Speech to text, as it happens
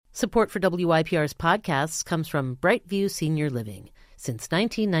Support for WYPR's podcasts comes from Brightview Senior Living. Since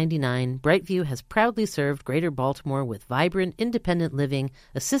 1999, Brightview has proudly served Greater Baltimore with vibrant, independent living,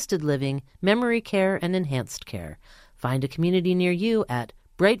 assisted living, memory care, and enhanced care. Find a community near you at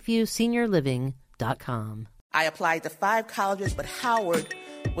brightviewseniorliving.com. I applied to 5 colleges, but Howard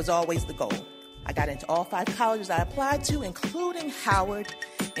was always the goal. I got into all 5 colleges I applied to, including Howard,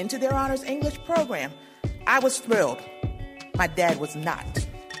 into their honors English program. I was thrilled. My dad was not.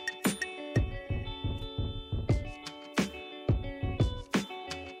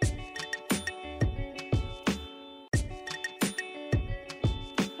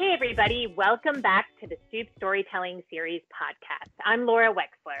 Hey everybody, welcome back to the Stoop Storytelling Series podcast. I'm Laura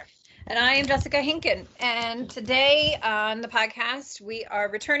Wexler. And I am Jessica Hinken. And today on the podcast, we are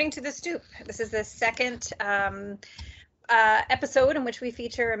returning to the Stoop. This is the second episode in which we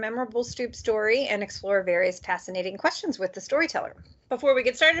feature a memorable Stoop story and explore various fascinating questions with the storyteller. Before we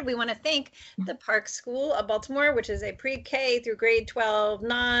get started, we want to thank the Park School of Baltimore, which is a pre-K through grade 12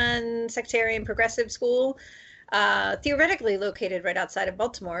 non-sectarian progressive school, theoretically located right outside of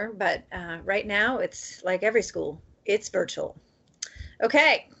Baltimore, but right now it's like every school, it's virtual.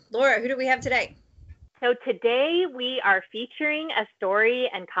 Okay, Laura, who do we have today? So today we are featuring a story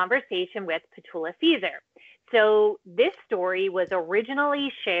and conversation with Petula Caesar. So this story was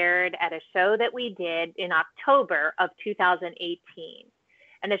originally shared at a show that we did in October of 2018.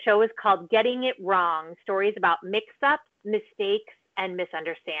 And the show was called Getting It Wrong, Stories about Mix-Ups, Mistakes, and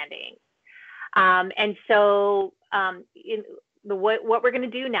Misunderstandings. What we're going to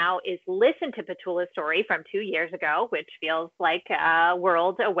do now is listen to Petula's story from 2 years ago, which feels like a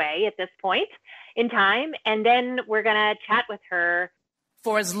world away at this point in time. And then we're going to chat with her.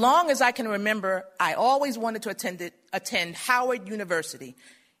 For as long as I can remember, I always wanted to attend Howard University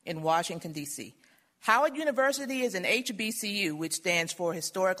in Washington, D.C. Howard University is an HBCU, which stands for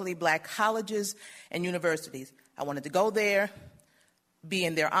Historically Black Colleges and Universities. I wanted to go there, be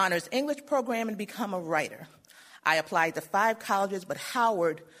in their honors English program, and become a writer. I applied to 5 colleges, but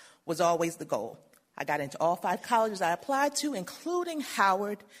Howard was always the goal. I got into all 5 colleges I applied to, including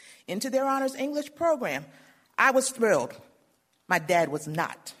Howard, into their honors English program. I was thrilled. My dad was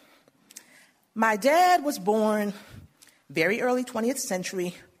not. My dad was born very early 20th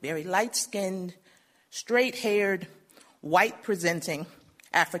century, very light-skinned, straight-haired, white-presenting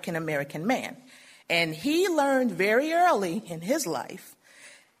African-American man. And he learned very early in his life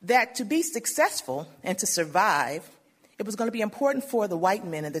that to be successful and to survive, it was going to be important for the white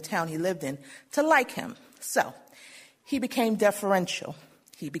men in the town he lived in to like him. So he became deferential.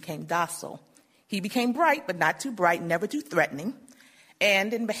 He became docile. He became bright, but not too bright, never too threatening.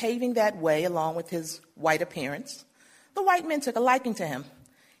 And in behaving that way, along with his white appearance, the white men took a liking to him.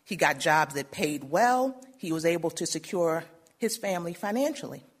 He got jobs that paid well. He was able to secure his family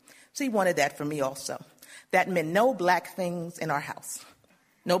financially. So he wanted that for me also. That meant no black things in our house,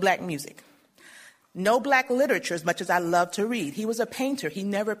 no black music, no black literature as much as I love to read. He was a painter. He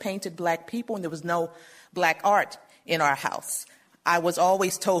never painted black people, and there was no black art in our house. I was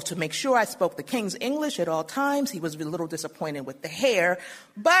always told to make sure I spoke the King's English at all times. He was a little disappointed with the hair,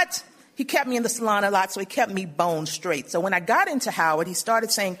 but he kept me in the salon a lot, so he kept me bone straight. So when I got into Howard, he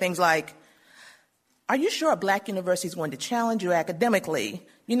started saying things like, "Are you sure a black university is going to challenge you academically?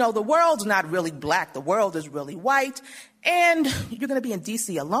 You know, the world's not really black. The world is really white. And you're going to be in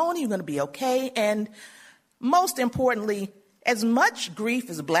D.C. alone. You're going to be okay. And most importantly, as much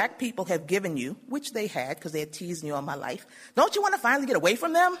grief as black people have given you, which they had because they had teased me all my life, don't you want to finally get away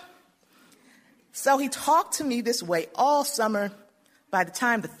from them?" So he talked to me this way all summer. By the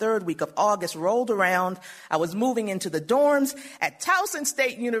time the 3rd week of August rolled around, I was moving into the dorms at Towson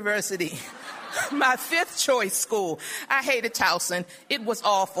State University, my 5th choice school. I hated Towson. It was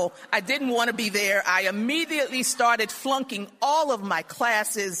awful. I didn't want to be there. I immediately started flunking all of my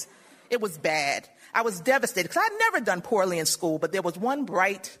classes. It was bad. I was devastated because I'd never done poorly in school, but there was one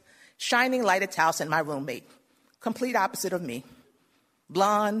bright, shining light at Towson, my roommate, complete opposite of me.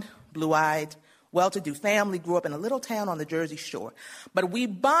 Blonde, blue-eyed, well-to-do family, grew up in a little town on the Jersey Shore. But we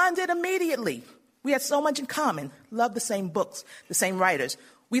bonded immediately. We had so much in common, loved the same books, the same writers.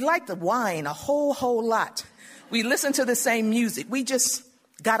 We liked the wine a whole lot. We listened to the same music. We just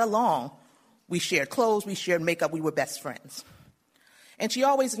got along. We shared clothes, we shared makeup, we were best friends. And she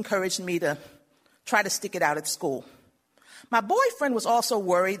always encouraged me to try to stick it out at school. My boyfriend was also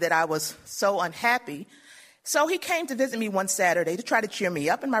worried that I was so unhappy, so he came to visit me one Saturday to try to cheer me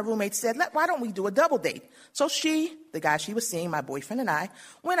up, and my roommate said, "Why don't we do a double date?" So she, the guy she was seeing, my boyfriend and I,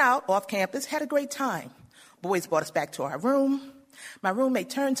 went out off campus, had a great time. Boys brought us back to our room. My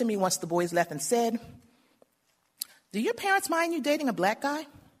roommate turned to me once the boys left and said, "Do your parents mind you dating a black guy?"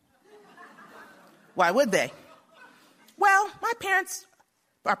 Why would they? Well, my parents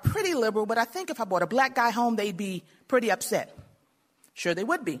are pretty liberal, but I think if I brought a black guy home, they'd be pretty upset. Sure, they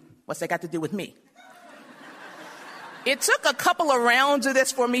would be. What's that got to do with me? It took a couple of rounds of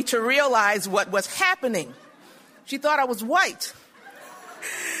this for me to realize what was happening. She thought I was white.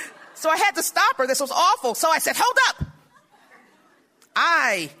 So I had to stop her. This was awful. So I said, hold up.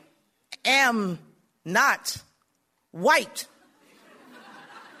 I am not white.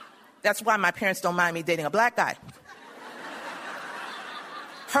 That's why my parents don't mind me dating a black guy.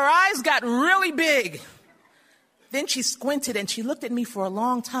 Her eyes got really big. Then she squinted and she looked at me for a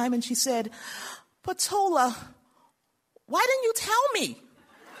long time and she said, Petula, why didn't you tell me?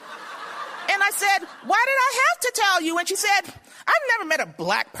 And I said, why did I have to tell you? And she said, I've never met a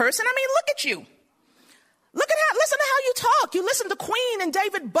black person. I mean, look at you. Listen to how you talk. You listen to Queen and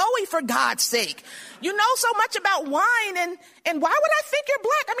David Bowie, for God's sake. You know so much about wine, and why would I think you're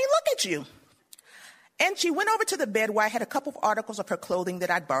black? I mean, look at you. And she went over to the bed where I had a couple of articles of her clothing that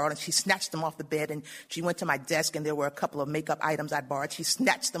I'd borrowed, and she snatched them off the bed, and she went to my desk, and there were a couple of makeup items I'd borrowed. She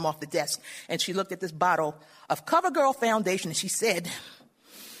snatched them off the desk, and she looked at this bottle of CoverGirl foundation, and she said,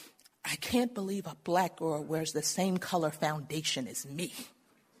 I can't believe a black girl wears the same color foundation as me.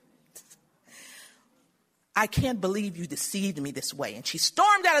 I can't believe you deceived me this way. And she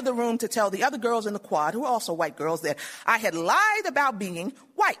stormed out of the room to tell the other girls in the quad, who were also white girls, that I had lied about being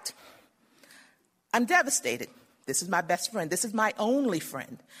white. I'm devastated. This is my best friend. This is my only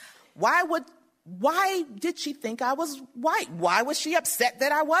friend. Why did she think I was white? Why was she upset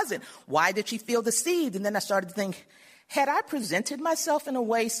that I wasn't? Why did she feel deceived? And then I started to think, had I presented myself in a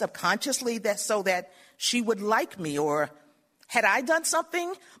way subconsciously so that she would like me, or had I done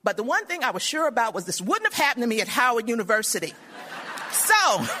something? But the one thing I was sure about was this wouldn't have happened to me at Howard University.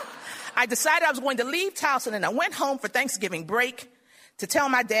 So I decided I was going to leave Towson, and I went home for Thanksgiving break to tell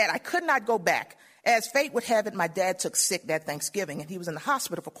my dad I could not go back. As fate would have it, my dad took sick that Thanksgiving, and he was in the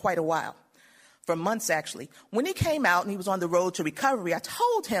hospital for quite a while, for months actually. When he came out and he was on the road to recovery, I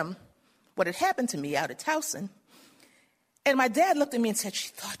told him what had happened to me out at Towson. And my dad looked at me and said, she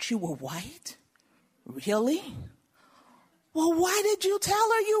thought you were white? Really? Well, why did you tell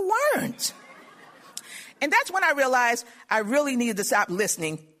her you weren't? And that's when I realized I really needed to stop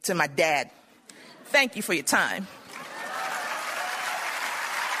listening to my dad. Thank you for your time.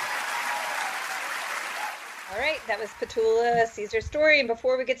 All right, that was Petula Caesar's story. And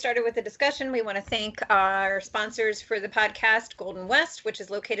before we get started with the discussion, we want to thank our sponsors for the podcast, Golden West, which is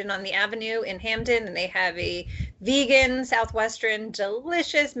located on the Avenue in Hamden. And they have a vegan, Southwestern,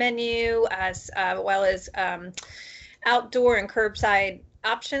 delicious menu, as well as outdoor and curbside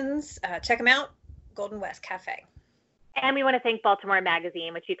options. Check them out, Golden West Cafe. And we want to thank Baltimore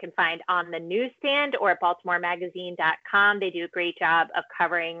Magazine, which you can find on the newsstand or at baltimoremagazine.com. They do a great job of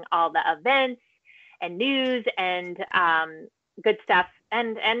covering all the events and news and good stuff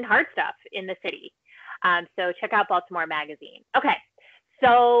and hard stuff in the city. So check out Baltimore Magazine. Okay,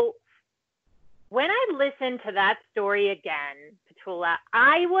 so when I listened to that story again, Petula,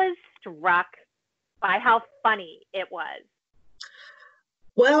 I was struck by how funny it was.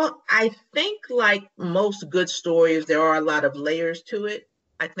 Well, I think like most good stories, there are a lot of layers to it.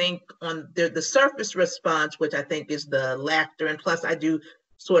 I think on the surface response, which I think is the laughter, and plus I do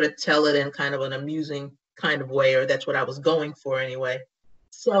sort of tell it in kind of an amusing kind of way, or that's what I was going for anyway.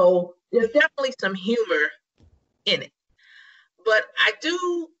 So there's definitely some humor in it. But I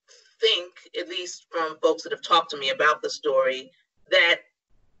do think, at least from folks that have talked to me about the story, that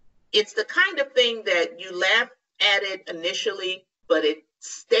it's the kind of thing that you laugh at it initially, but it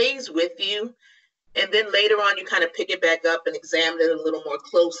stays with you. And then later on, you kind of pick it back up and examine it a little more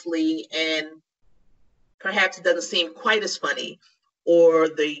closely. And perhaps it doesn't seem quite as funny, or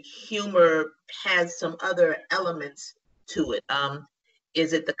the humor has some other elements to it.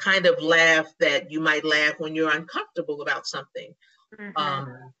 Is it the kind of laugh that you might laugh when you're uncomfortable about something?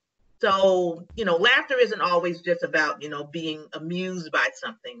 Mm-hmm. So, laughter isn't always just about, being amused by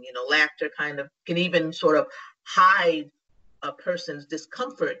something. Laughter kind of can even sort of hide a person's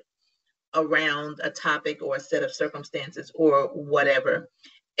discomfort around a topic or a set of circumstances or whatever.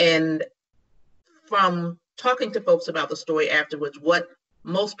 And from talking to folks about the story afterwards, what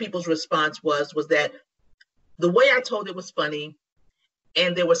most people's response was that the way I told it was funny,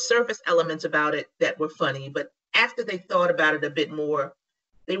 and there were surface elements about it that were funny, but after they thought about it a bit more,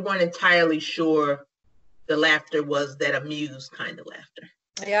 they weren't entirely sure the laughter was that amused kind of laughter.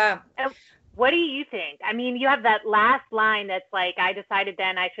 Yeah. What do you think? I mean, you have that last line that's like, I decided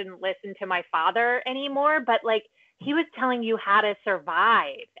then I shouldn't listen to my father anymore, but like he was telling you how to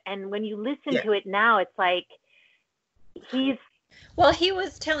survive. And when you listen to it now, it's like he's Well, he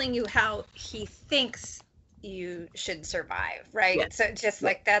was telling you how he thinks you should survive, right? Yeah. So just Yeah.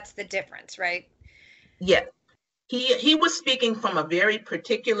 like that's the difference, right? Yeah. He was speaking from a very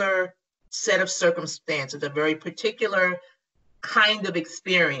particular set of circumstances, a very particular kind of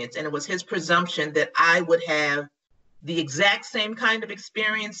experience. And it was his presumption that I would have the exact same kind of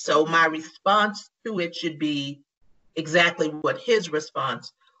experience. So my response to it should be exactly what his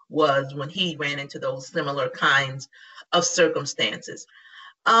response was when he ran into those similar kinds of circumstances.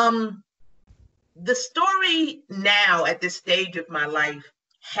 The story now at this stage of my life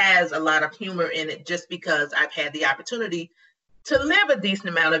has a lot of humor in it just because I've had the opportunity to live a decent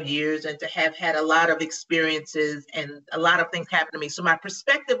amount of years and to have had a lot of experiences and a lot of things happen to me. So my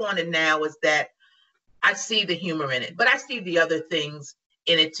perspective on it now is that I see the humor in it, but I see the other things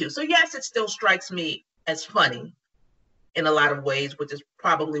in it too. So yes, it still strikes me as funny in a lot of ways, which is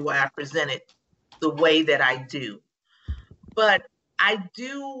probably why I present it the way that I do. But I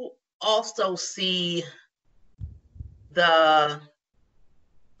do also see my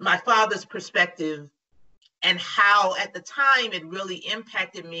father's perspective and how at the time it really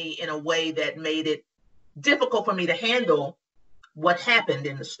impacted me in a way that made it difficult for me to handle what happened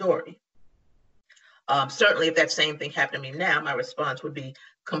in the story. Certainly, if that same thing happened to me now, my response would be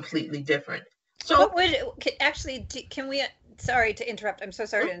completely different. So, can we? Sorry to interrupt. I'm so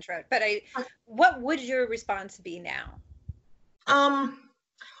sorry to interrupt, but what would your response be now?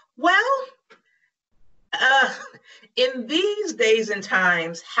 Well, in these days and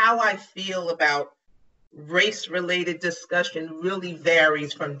times, how I feel about race-related discussion really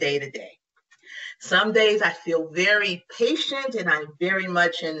varies from day to day. Some days I feel very patient and I'm very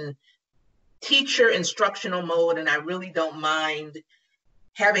much in teacher instructional mode, and I really don't mind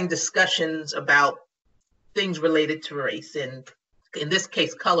having discussions about things related to race, and in this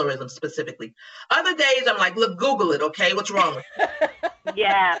case, colorism specifically. Other days I'm like, look, Google it, okay? What's wrong with it?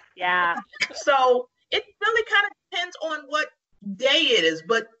 Yeah. So it really kind of depends on what day it is,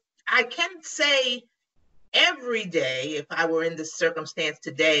 but I can say every day, if I were in this circumstance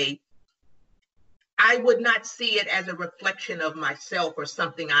today, I would not see it as a reflection of myself or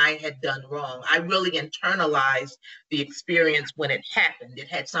something I had done wrong. I really internalized the experience when it happened. It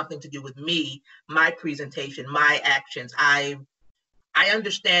had something to do with me, my presentation, my actions. I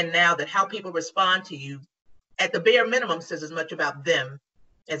understand now that how people respond to you, at the bare minimum, says as much about them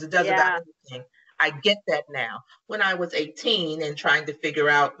as it does about anything. I get that now. When I was 18 and trying to figure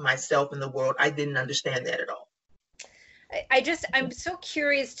out myself in the world, I didn't understand that at all. I'm so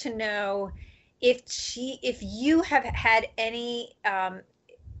curious to know if you have had any,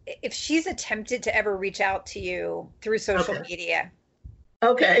 if she's attempted to ever reach out to you through social media.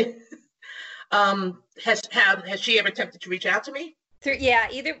 Okay. Has she ever attempted to reach out to me? Through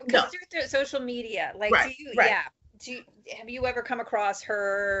social media, like, right, have you ever come across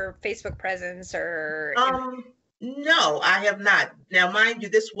her Facebook presence or? No, I have not. Now, mind you,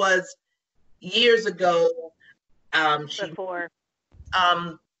 this was years ago. Before.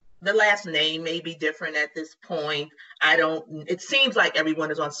 The last name may be different at this point. It seems like everyone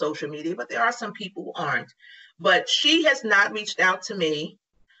is on social media, but there are some people who aren't. But she has not reached out to me.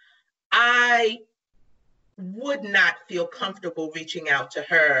 I would not feel comfortable reaching out to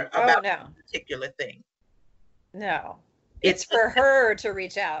her about a particular thing. No, it's for her to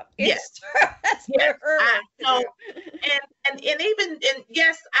reach out. Yes, for her.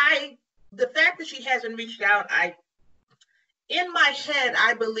 The fact that she hasn't reached out, in my head,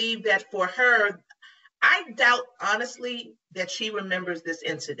 I believe that for her, I doubt honestly that she remembers this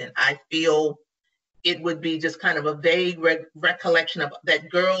incident. I feel it would be just kind of a vague recollection of that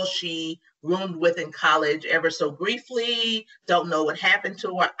girl she roomed with in college ever so briefly, don't know what happened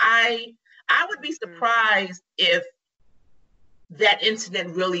to her. I would be surprised if that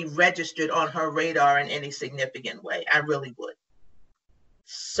incident really registered on her radar in any significant way. I really would.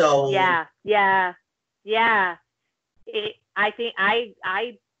 So yeah.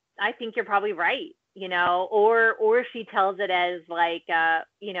 I think you're probably right, or she tells it as like a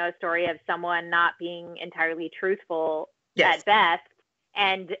story of someone not being entirely truthful at best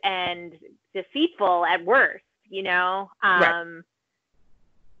and deceitful at worst, right.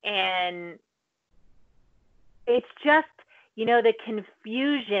 And it's just, the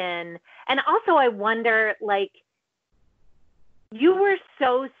confusion. And also I wonder, like, you were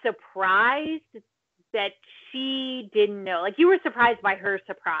so surprised that she didn't know, like you were surprised by her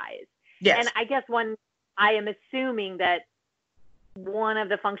surprise. Yes. And I guess I am assuming that one of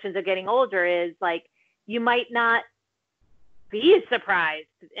the functions of getting older is like, you might not be as surprised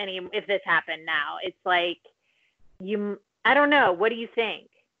if this happened now. It's like, I don't know. What do you think?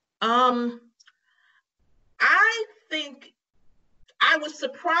 I think I was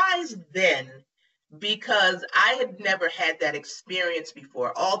surprised then because I had never had that experience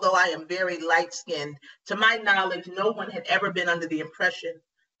before. Although I am very light-skinned, to my knowledge, no one had ever been under the impression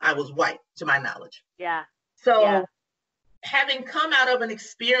I was white, to my knowledge. Yeah. So Yeah. having come out of an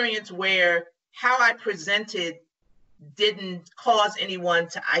experience where how I presented didn't cause anyone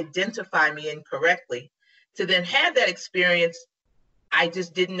to identify me incorrectly, to then have that experience, I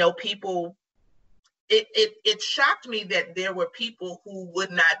just didn't know people. It shocked me that there were people who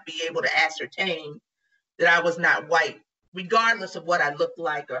would not be able to ascertain that I was not white, regardless of what I looked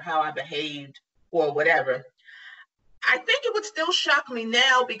like or how I behaved or whatever. I think it would still shock me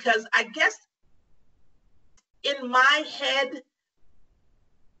now because I guess in my head,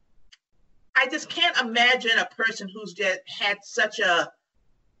 I just can't imagine a person who's just had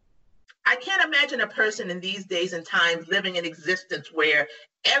I can't imagine a person in these days and times living in existence where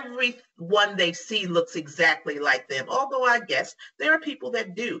everyone they see looks exactly like them. Although I guess there are people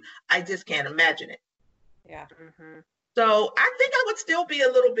that do. I just can't imagine it. Yeah. Mm-hmm. So I think I would still be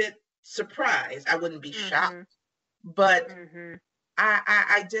a little bit surprised. I wouldn't be shocked, but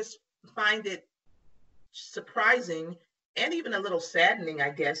I just find it surprising and even a little saddening, I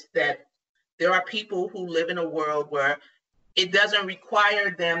guess, that there are people who live in a world where it doesn't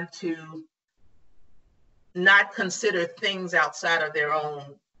require them to not consider things outside of their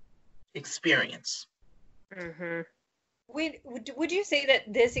own experience. Mm-hmm. Would you say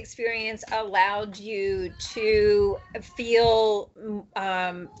that this experience allowed you to feel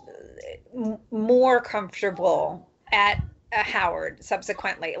more comfortable at Howard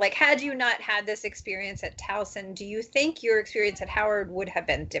subsequently? Like, had you not had this experience at Towson, do you think your experience at Howard would have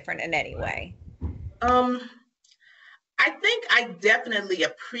been different in any way? I think I definitely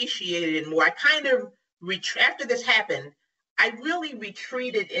appreciated it more. I kind of, after this happened, I really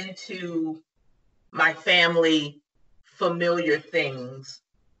retreated into my family familiar things,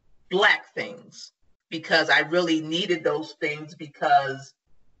 Black things, because I really needed those things because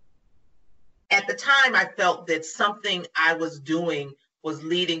at the time I felt that something I was doing was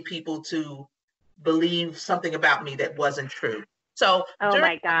leading people to believe something about me that wasn't true. So,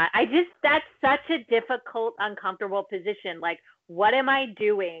 my God, that's such a difficult, uncomfortable position. Like, what am I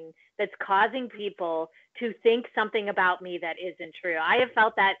doing that's causing people to think something about me that isn't true? I have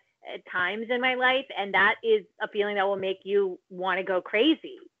felt that at times in my life, and that is a feeling that will make you want to go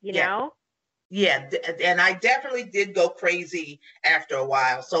crazy, you know? Yeah, and I definitely did go crazy after a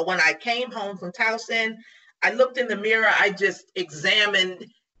while. So when I came home from Towson, I looked in the mirror, I just examined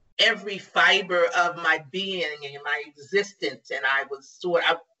every fiber of my being and my existence. And I was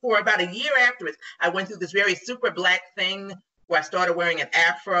for about a year afterwards, I went through this very super Black thing where I started wearing an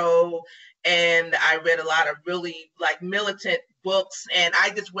afro and I read a lot of really like militant books. And I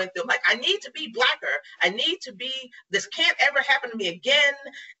just went through like, I need to be Blacker. I need to be, this can't ever happen to me again.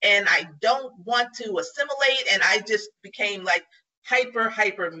 And I don't want to assimilate. And I just became like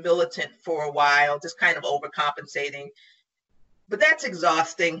hyper militant for a while, just kind of overcompensating. But that's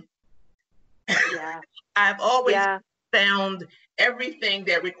exhausting. Yeah. I've always found everything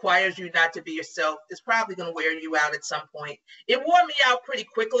that requires you not to be yourself is probably going to wear you out at some point. It wore me out pretty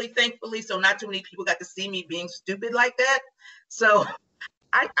quickly, thankfully, so not too many people got to see me being stupid like that. So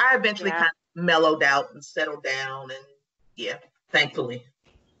I eventually kind of mellowed out and settled down, and thankfully.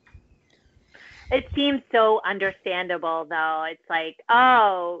 It seems so understandable, though. It's like,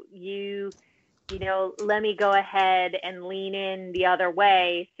 oh, you know, let me go ahead and lean in the other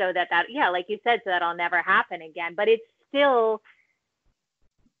way so that, like you said, so that'll never happen again. But it's still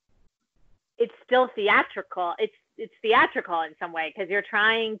theatrical. It's theatrical in some way because you're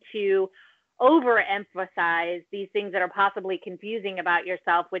trying to overemphasize these things that are possibly confusing about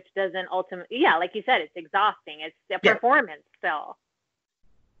yourself, which doesn't ultimately, like you said, it's exhausting. It's a performance still.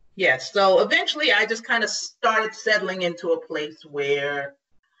 Yes. So eventually I just kind of started settling into a place where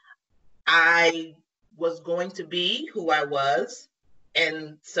I was going to be who I was,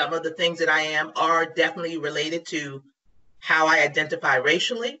 and some of the things that I am are definitely related to how I identify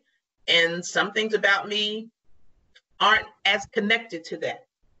racially, and some things about me aren't as connected to that.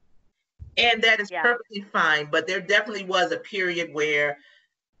 And that is perfectly fine, but there definitely was a period where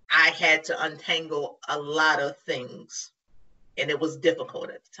I had to untangle a lot of things, and it was difficult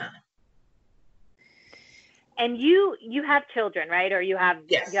at the time. And you have children, right? Or you have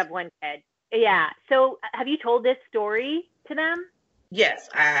one kid. Yeah. So have you told this story to them? Yes,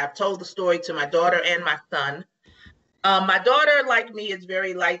 I have told the story to my daughter and my son. My daughter, like me, is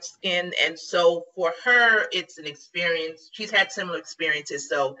very light-skinned, and so for her, it's an experience. She's had similar experiences,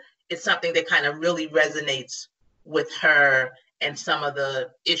 so it's something that kind of really resonates with her and some of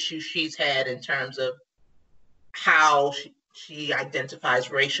the issues she's had in terms of how she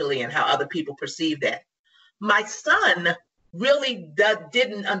identifies racially and how other people perceive that. My son really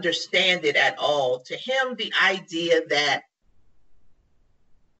didn't understand it at all. To him, the idea that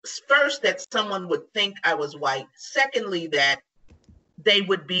first, that someone would think I was white. Secondly, that they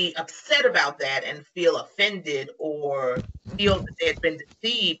would be upset about that and feel offended or feel that they had been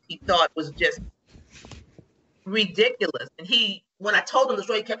deceived, he thought was just ridiculous. And when I told him the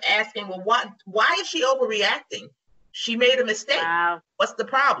story, he kept asking, well, why is she overreacting? She made a mistake. Wow. What's the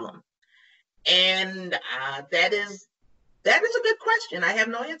problem? And that is a good question. I have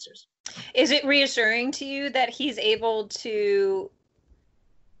no answers. Is it reassuring to you that he's able to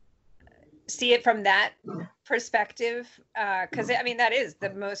see it from that perspective? Because I mean, that is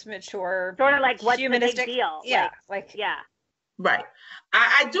the most mature, sort of like, what's the humanistic big deal? Yeah, yeah. Right.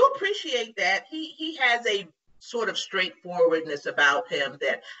 I do appreciate that. He has a sort of straightforwardness about him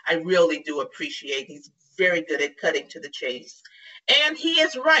that I really do appreciate. He's very good at cutting to the chase. And he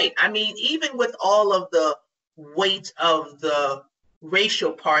is right. I mean, even with all of the weight of the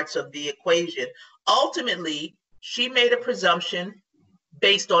racial parts of the equation, ultimately, she made a presumption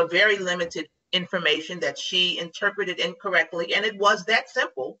based on very limited information that she interpreted incorrectly. And it was that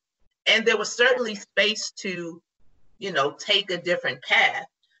simple. And there was certainly space to, take a different path.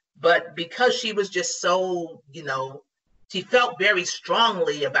 But because she was just so, she felt very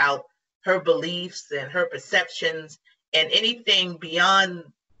strongly about her beliefs and her perceptions, and anything beyond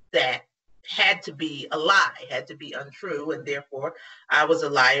that had to be a lie, had to be untrue. And therefore, I was a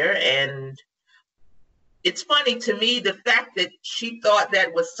liar. And it's funny to me, the fact that she thought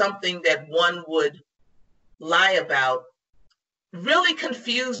that was something that one would lie about really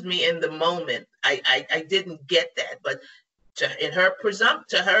confused me in the moment. I didn't get that, but in her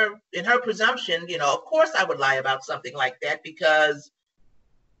presumption, of course I would lie about something like that, because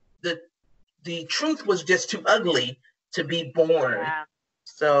the truth was just too ugly to be born. Yeah.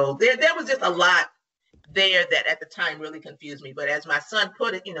 So there was just a lot there that at the time really confused me. But as my son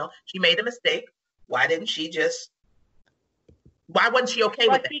put it, she made a mistake. Why wasn't she okay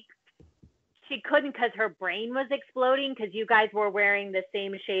with that? She couldn't, because her brain was exploding, because you guys were wearing the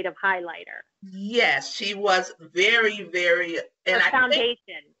same shade of highlighter. Yes, she was very, very. And her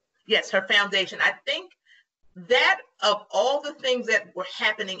foundation. Yes, her foundation. I think that of all the things that were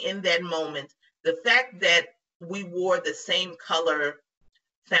happening in that moment, the fact that we wore the same color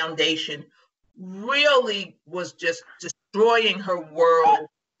foundation really was just destroying her world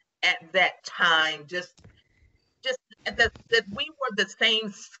at that time. Just that we were the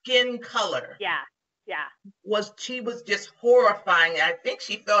same skin color. Yeah. She was just horrifying. I think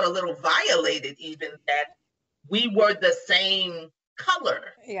she felt a little violated even that we were the same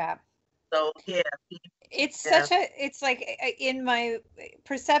color. Yeah. So yeah. It's like in my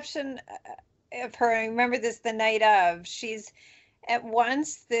perception of her, I remember this the night of, she's at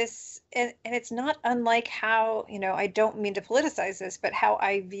once this, and it's not unlike how, I don't mean to politicize this, but how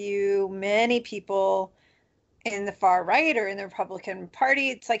I view many people in the far right or in the Republican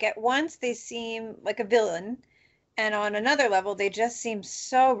Party. It's like at once they seem like a villain, and on another level they just seem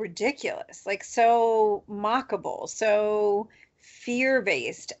so ridiculous, like so mockable, so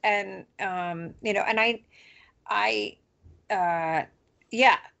fear-based, and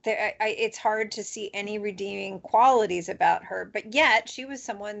it's hard to see any redeeming qualities about her, but yet she was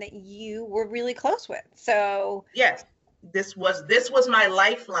someone that you were really close with. So yes, this was my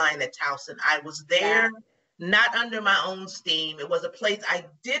lifeline at Towson. I was there. Not under my own steam. It was a place I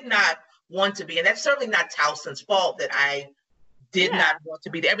did not want to be. And that's certainly not Towson's fault that I did not want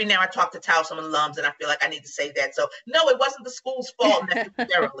to be there. Every now I talk to Towson alums and I feel like I need to say that. So no, it wasn't the school's fault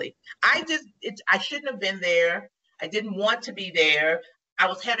necessarily. I shouldn't have been there. I didn't want to be there. I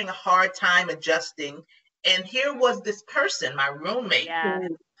was having a hard time adjusting. And here was this person, my roommate,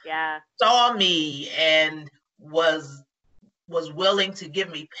 who saw me and was willing to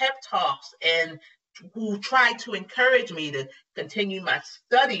give me pep talks, and who tried to encourage me to continue my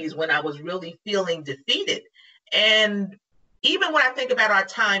studies when I was really feeling defeated. And even when I think about our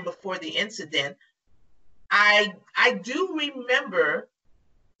time before the incident, I do remember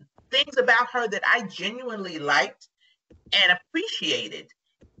things about her that I genuinely liked and appreciated.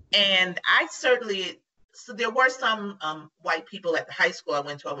 And so there were some white people at the high school I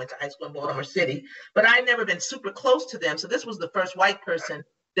went to. I went to high school in Baltimore City, but I'd never been super close to them. So this was the first white person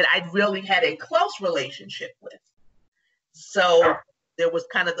that I'd really had a close relationship with. So there was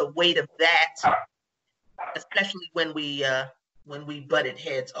kind of the weight of that, especially when we butted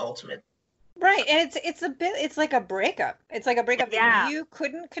heads ultimately. Right, and it's like a breakup. It's like a breakup that you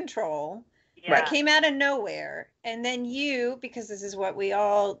couldn't control. It came out of nowhere, and then because this is what we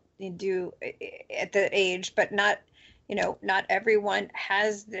all do at the age, but not not everyone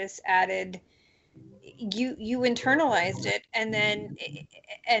has this added, you internalized it,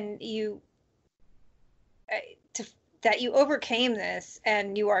 and you to, that you overcame this,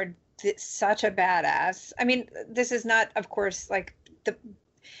 and you are such a badass. I mean, this is not, of course, like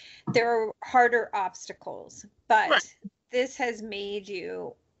there are harder obstacles, but Right. this has made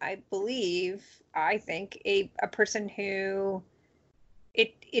you, I think, a person who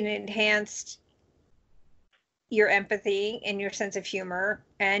it enhanced your empathy and your sense of humor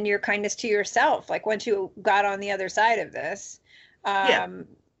and your kindness to yourself. Like once you got on the other side of this, Yeah.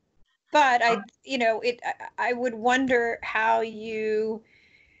 but I would wonder how you,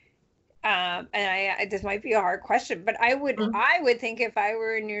 and this might be a hard question, but Mhm. I would think if I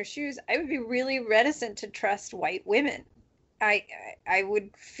were in your shoes, I would be really reticent to trust white women. I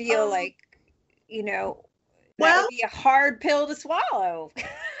would feel like, that would Well, be a hard pill to swallow.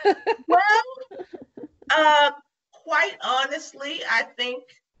 well, uh, quite honestly, I think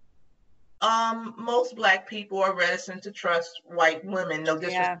most Black people are reticent to trust white women. No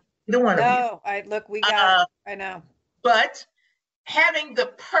disrespect Yeah. to either one of you. No, I know. But having the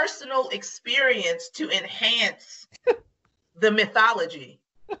personal experience to enhance the mythology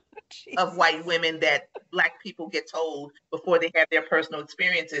of Jeez. white women that Black people get told before they have their personal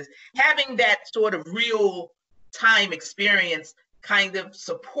experiences, having that sort of real time experience kind of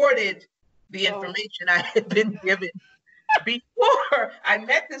supported the Oh. information I had been given before I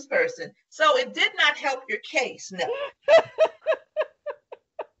met this person. So it did not help your case, no.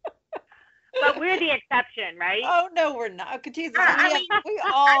 But we're the exception, right? Oh no, we're not. Jesus, I mean, we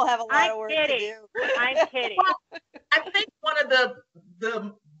all have a lot I'm of work to kidding. do. I'm kidding. well, I think one of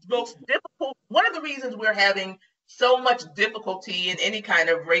the most difficult, one of the reasons we're having so much difficulty in any kind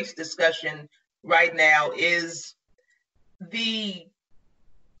of race discussion right now is the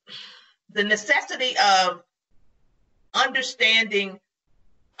the necessity of understanding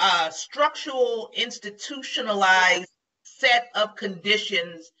a structural, institutionalized set of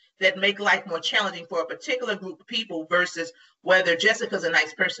conditions that make life more challenging for a particular group of people versus whether Jessica's a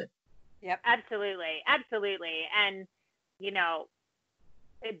nice person. Yep. Absolutely. Absolutely. And, you know,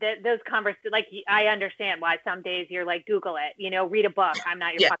 those conversations, like, I understand why some days you're like, Google it, read a book. I'm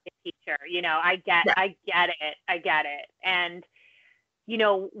not your Yeah, fucking teacher. I get right. it. I get it. And,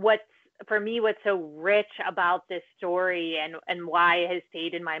 for me, what's so rich about this story and why it has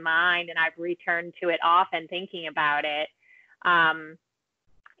stayed in my mind, and I've returned to it often thinking about it,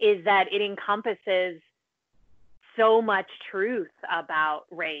 is that it encompasses so much truth about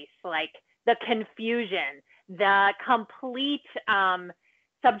race, like the confusion, the complete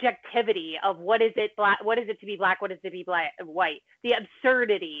subjectivity of what is it to be black, what is it to be white, the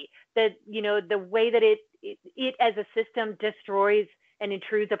absurdity, the way that it as a system destroys and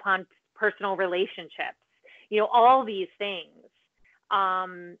intrudes upon personal relationships, all these things,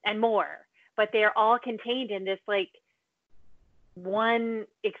 and more, but they're all contained in this like one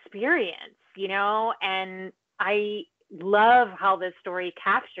experience, and I love how this story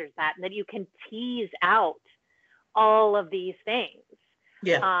captures that, and that you can tease out all of these things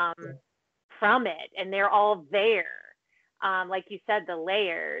Yeah. from it, and they're all there. Like you said, the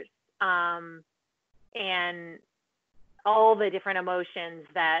layers, and all the different emotions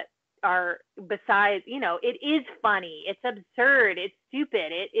that are besides, it is funny, it's absurd, it's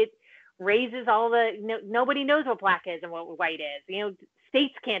stupid, it raises all the, nobody knows what black is and what white is.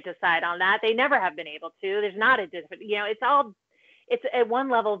 States can't decide on that. They never have been able to. There's not a different, it's at one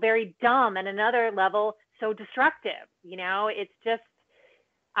level very dumb and another level so destructive. It's just,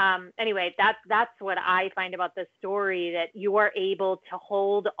 anyway, that's what I find about this story, that you are able to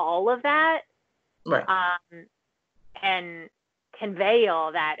hold all of that, Right. and convey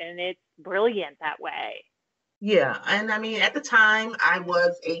all that, and it's brilliant that way. Yeah. And I mean, at the time I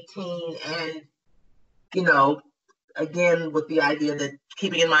was 18, and, again, with the idea that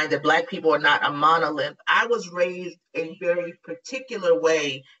keeping in mind that Black people are not a monolith, I was raised a very particular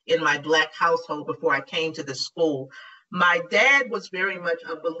way in my Black household before I came to the school. My dad was very much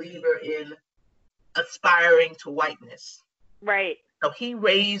a believer in aspiring to whiteness. Right. So he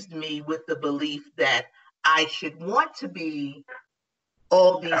raised me with the belief that I should want to be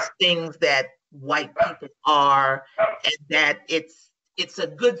all these things that white people are, and that it's a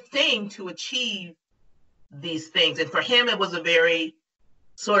good thing to achieve these things. And for him, it was a very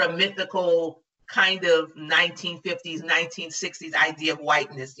sort of mythical kind of 1950s, 1960s idea of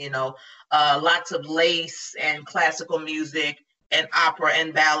whiteness, lots of lace and classical music and opera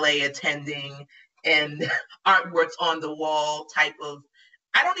and ballet attending and artworks on the wall type of,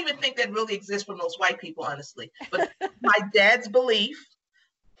 I don't even think that really exists for most white people, honestly. But my dad's belief,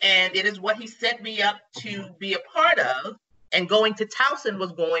 And it is what he set me up to be a part of. And going to Towson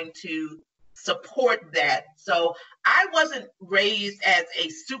was going to support that. So I wasn't raised as a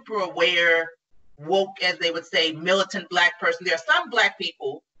super aware, woke, as they would say, militant Black person. There are some Black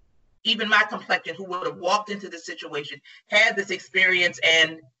people, even my complexion, who would have walked into this situation, had this experience,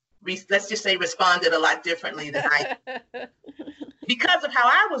 and let's just say responded a lot differently than I did. Because of how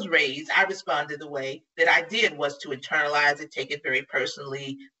I was raised, I responded the way that I did, was to internalize it, take it very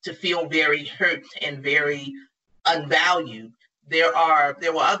personally, to feel very hurt and very unvalued. There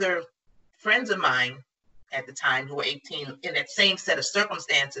were other friends of mine at the time who were 18 in that same set of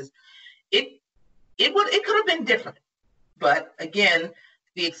circumstances. It could have been different, but again,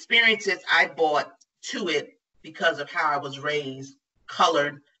 the experiences I brought to it because of how I was raised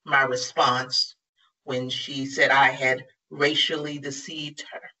colored my response when she said I had racially deceived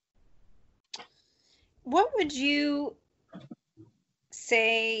her. What would you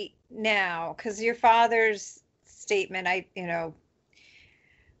say now? Because your father's statement,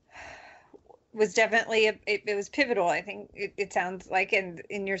 was definitely it was pivotal. I think it sounds like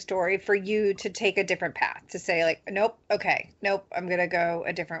in your story for you to take a different path, to say like, nope, I'm gonna go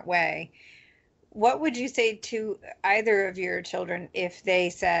a different way. What would you say to either of your children if they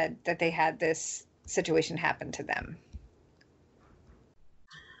said that they had this situation happen to them?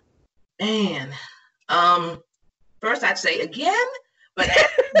 Man, first I'd say again, but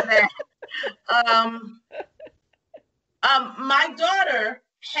after that, my daughter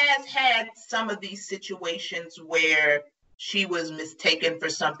has had some of these situations where she was mistaken for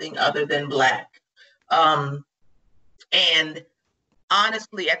something other than Black. And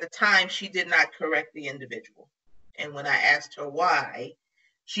honestly, at the time, she did not correct the individual. And when I asked her why,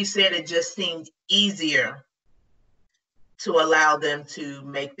 she said it just seemed easier to allow them to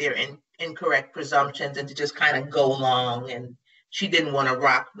make their incorrect presumptions and to just kind of go along. And she didn't want to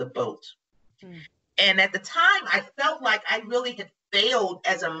rock the boat. Mm. And at the time, I felt like I really had failed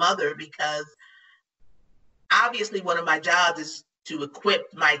as a mother, because obviously one of my jobs is to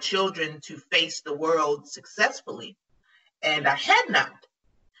equip my children to face the world successfully. And I had not.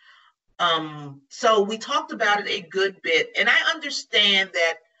 So we talked about it a good bit. And I understand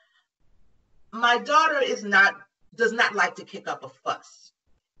that my daughter does not like to kick up a fuss.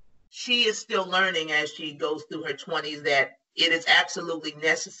 She is still learning as she goes through her 20s that it is absolutely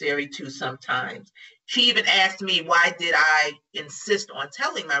necessary to sometimes. She even asked me, why did I insist on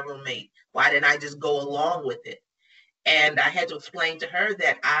telling my roommate? Why didn't I just go along with it? And I had to explain to her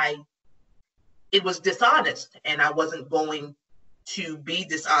that it was dishonest, and I wasn't going to be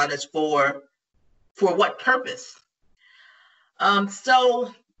dishonest for what purpose?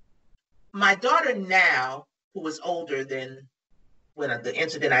 So my daughter now, who is older than when the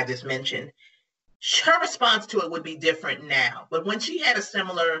incident I just mentioned, her response to it would be different now. But when she had a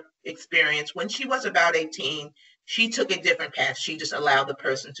similar experience, when she was about 18, she took a different path. She just allowed the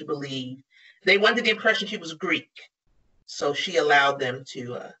person to believe. They wanted the impression she was Greek. So she allowed them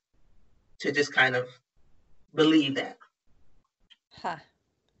to just kind of believe that. Huh.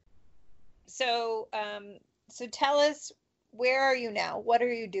 So tell us, where are you now? What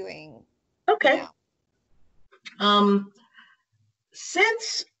are you doing? Okay. Now?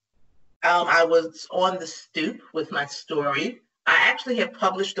 Since I was on the Stoop with my story, I actually have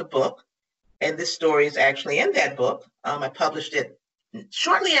published a book, and this story is actually in that book. I published it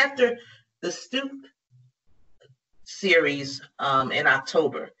shortly after the Stoop series in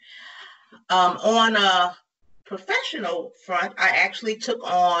October. On a professional front, I actually took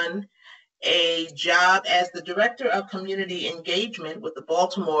on a job as the Director of Community Engagement with the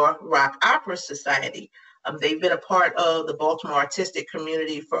Baltimore Rock Opera Society. They've been a part of the Baltimore artistic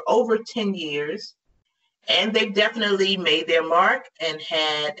community for over 10 years, and they've definitely made their mark and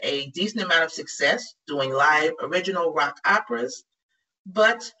had a decent amount of success doing live original rock operas,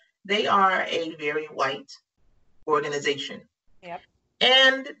 but they are a very white organization. Yep.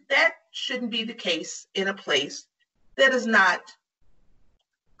 And that shouldn't be the case in a place that is not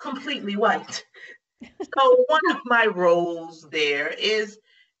completely white. So one of my roles there is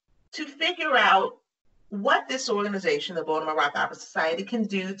to figure out what this organization, the Baltimore Rock Opera Society, can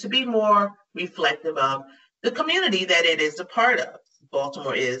do to be more reflective of the community that it is a part of.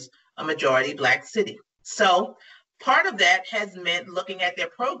 Baltimore is a majority Black city. So part of that has meant looking at their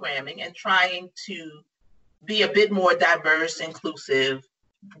programming and trying to be a bit more diverse, inclusive,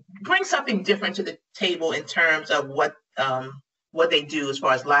 bring something different to the table in terms of what they do as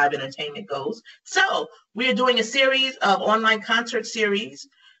far as live entertainment goes. So we're doing a series of online concert series.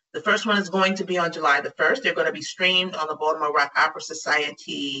 The first one is going to be on July the 1st. They're going to be streamed on the Baltimore Rock Opera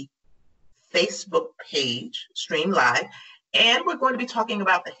Society Facebook page, streamed live. And we're going to be talking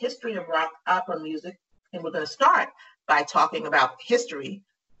about the history of rock opera music. And we're going to start by talking about the history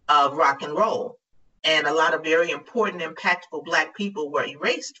of rock and roll. And a lot of very important, impactful Black people were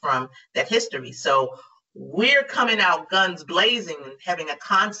erased from that history. So we're coming out guns blazing and having a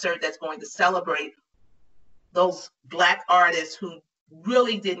concert that's going to celebrate those Black artists who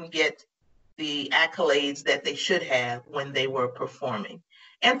really didn't get the accolades that they should have when they were performing.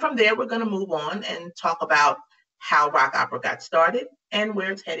 And from there, we're going to move on and talk about how rock opera got started and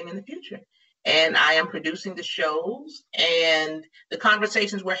where it's heading in the future. And I am producing the shows, and the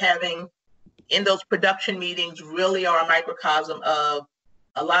conversations we're having in those production meetings really are a microcosm of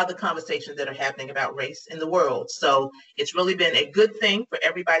a lot of the conversations that are happening about race in the world. So it's really been a good thing for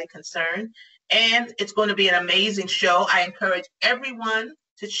everybody concerned. And it's going to be an amazing show. I encourage everyone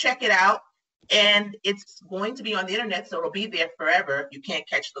to check it out. And it's going to be on the internet, so it'll be there forever. If you can't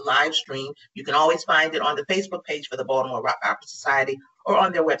catch the live stream, you can always find it on the Facebook page for the Baltimore Rock Opera Society or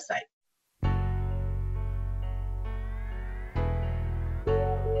on their website.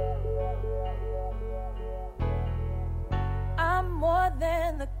 I'm more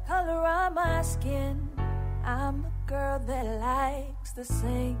than the color of my skin. I'm a girl that likes to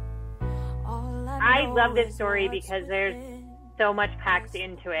sing. I love this story because there's so much packed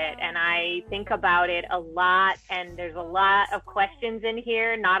into it, and I think about it a lot, and there's a lot of questions in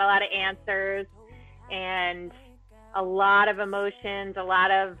here, not a lot of answers, and a lot of emotions, a lot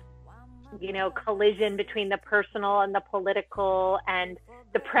of, collision between the personal and the political and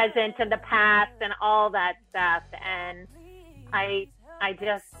the present and the past and all that stuff. And I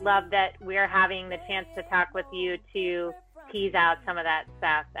just love that we're having the chance to talk with you to tease out some of that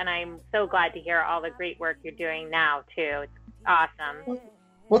stuff. And I'm so glad to hear all the great work you're doing now too. It's awesome.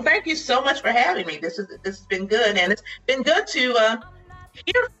 Well, thank you so much for having me. This has been good, and it's been good to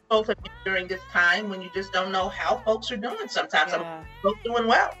hear from both of you during this time when you just don't know how folks are doing. Sometimes some folks doing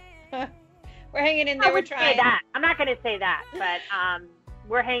well. We're hanging in there. We're trying. I'm not going to say that, but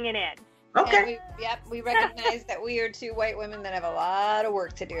we're hanging in. Okay. We recognize that we are two white women that have a lot of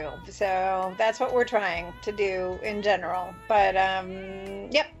work to do. So that's what we're trying to do in general. But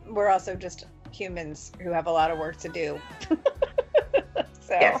we're also just humans who have a lot of work to do.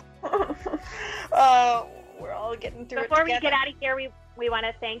 So yes. We're all getting through Before it together. we get out of here, we want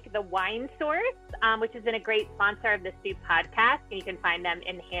to thank the Wine Source, which has been a great sponsor of the Stoop podcast. And you can find them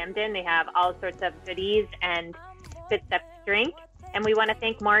in Hamden. They have all sorts of goodies and good stuff to drink. And we want to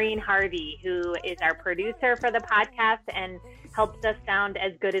thank Maureen Harvey, who is our producer for the podcast and helps us sound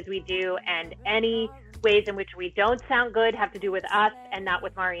as good as we do. And any ways in which we don't sound good have to do with us and not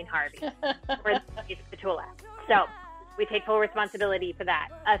with Maureen Harvey or Petula. So we take full responsibility for that.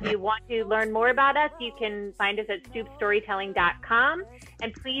 If you want to learn more about us, you can find us at stoopstorytelling.com.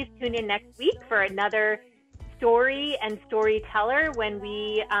 And please tune in next week for another story and storyteller when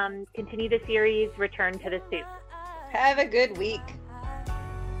we continue the series Return to the Stoop. Have a good week.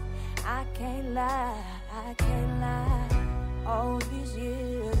 I can't lie. All these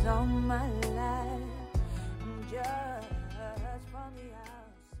years on my life.